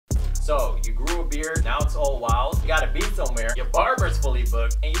So you grew a beard, now it's all wild, you gotta be somewhere, your barber's fully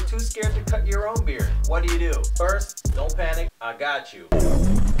booked, and you're too scared to cut your own beard. What do? First, don't panic, I got you.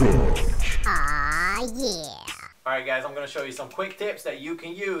 Ah, yeah. Alright guys, I'm gonna show you some quick tips that you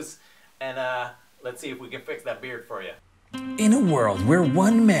can use, and let's see if we can fix that beard for you. In a world where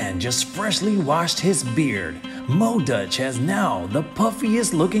one man just freshly washed his beard, Mo Dutch has now the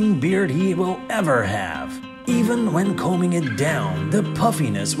puffiest looking beard he will ever have. Even when combing it down, the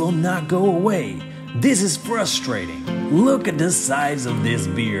puffiness will not go away. This is frustrating. Look at the size of this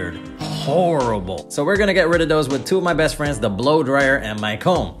beard. Horrible. So we're gonna get rid of those with two of my best friends, the blow dryer and my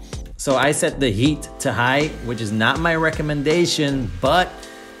comb. So I set the heat to high, which is not my recommendation, but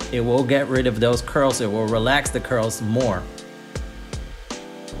it will get rid of those curls. It will relax the curls more.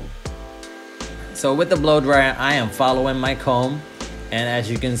 So with the blow dryer, I am following my comb. And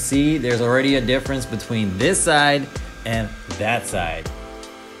as you can see, there's already a difference between this side and that side.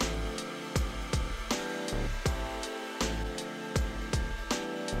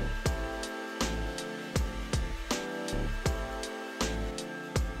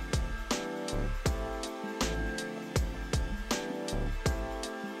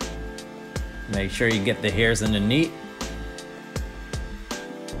 Make sure you get the hairs underneath.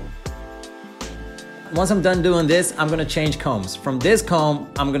 Once I'm done doing this, I'm gonna change combs. From this comb,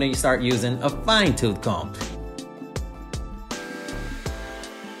 I'm gonna start using a fine tooth comb.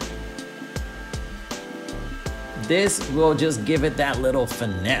 This will just give it that little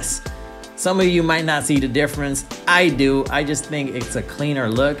finesse. Some of you might not see the difference. I do. I just think it's a cleaner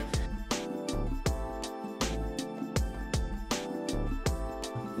look.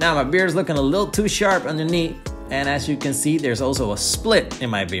 Now my beard's looking a little too sharp underneath, and as you can see, there's also a split in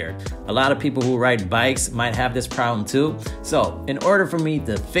my beard. A lot of people who ride bikes might have this problem too. So in order for me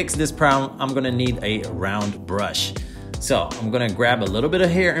to fix this problem, I'm gonna need a round brush. So I'm gonna grab a little bit of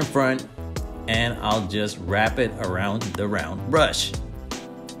hair in front and I'll just wrap it around the round brush.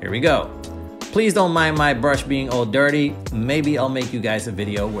 Here we go. Please don't mind my brush being all dirty. Maybe I'll make you guys a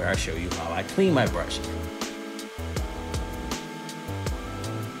video where I show you how I clean my brush.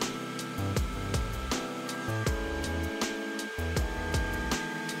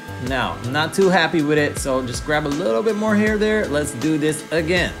 Now, I'm not too happy with it, so just grab a little bit more hair there. Let's do this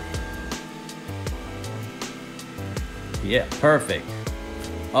again. Yeah, perfect.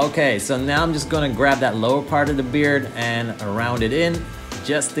 Okay, so now I'm just gonna grab that lower part of the beard and round it in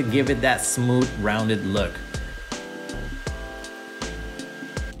just to give it that smooth, rounded look.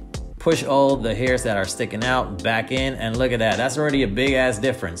 Push all the hairs that are sticking out back in, and look at that. That's already a big ass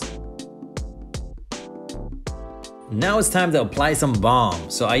difference. Now it's time to apply some balm.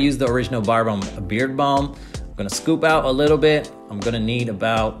 So I use the original Barbam beard balm. I'm gonna scoop out a little bit. I'm gonna need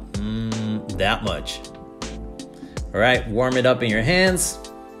about that much. All right, warm it up in your hands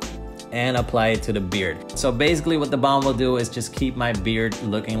and apply it to the beard. So basically what the balm will do is just keep my beard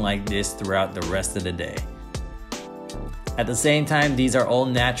looking like this throughout the rest of the day. At the same time, these are all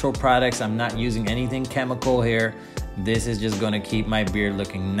natural products. I'm not using anything chemical here. This is just gonna keep my beard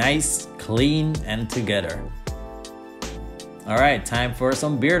looking nice, clean, and together. All right, time for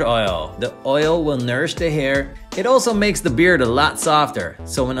some beard oil. The oil will nourish the hair. It also makes the beard a lot softer.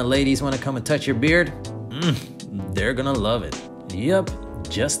 So when the ladies wanna come and touch your beard, they're gonna love it. Yep,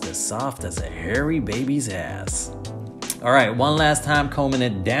 just as soft as a hairy baby's ass. All right, one last time combing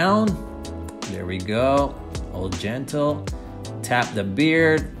it down. There we go, all gentle. Tap the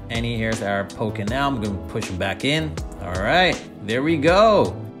beard. Any hairs that are poking out, I'm gonna push them back in. All right, there we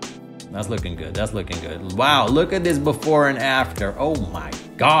go. That's looking good, that's looking good. Wow, look at this before and after. Oh my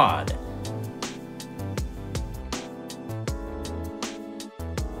God.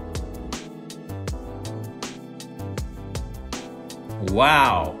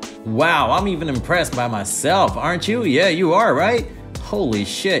 Wow, wow, I'm even impressed by myself, aren't you? Yeah, you are, right? Holy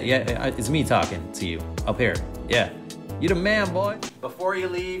shit, yeah, it's me talking to you up here, yeah. You the man, boy. Before you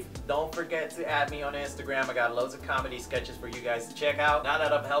leave, don't forget to add me on Instagram. I got loads of comedy sketches for you guys to check out. Now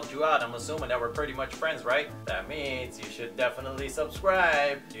that I've helped you out, I'm assuming that we're pretty much friends, right? That means you should definitely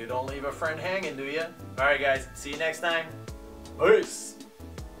subscribe. You don't leave a friend hanging, do you? Alright guys, see you next time. Peace.